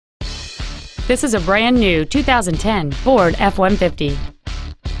This is a brand new 2010 Ford F-150.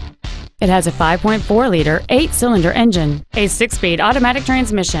 It has a 5.4-liter, 8-cylinder engine, a 6-speed automatic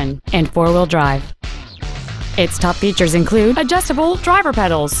transmission, and 4-wheel drive. Its top features include adjustable driver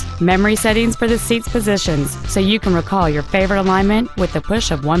pedals, memory settings for the seat's positions so you can recall your favorite alignment with the push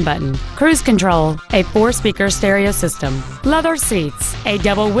of one button, cruise control, a 4-speaker stereo system, leather seats, a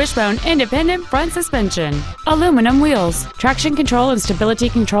double wishbone independent front suspension, aluminum wheels, traction control and stability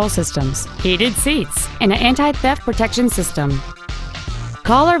control systems, heated seats, and an anti-theft protection system.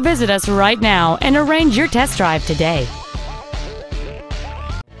 Call or visit us right now and arrange your test drive today.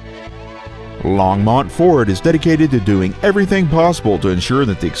 Longmont Ford is dedicated to doing everything possible to ensure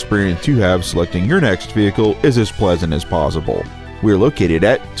that the experience you have selecting your next vehicle is as pleasant as possible. We're located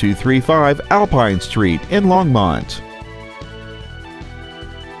at 235 Alpine Street in Longmont.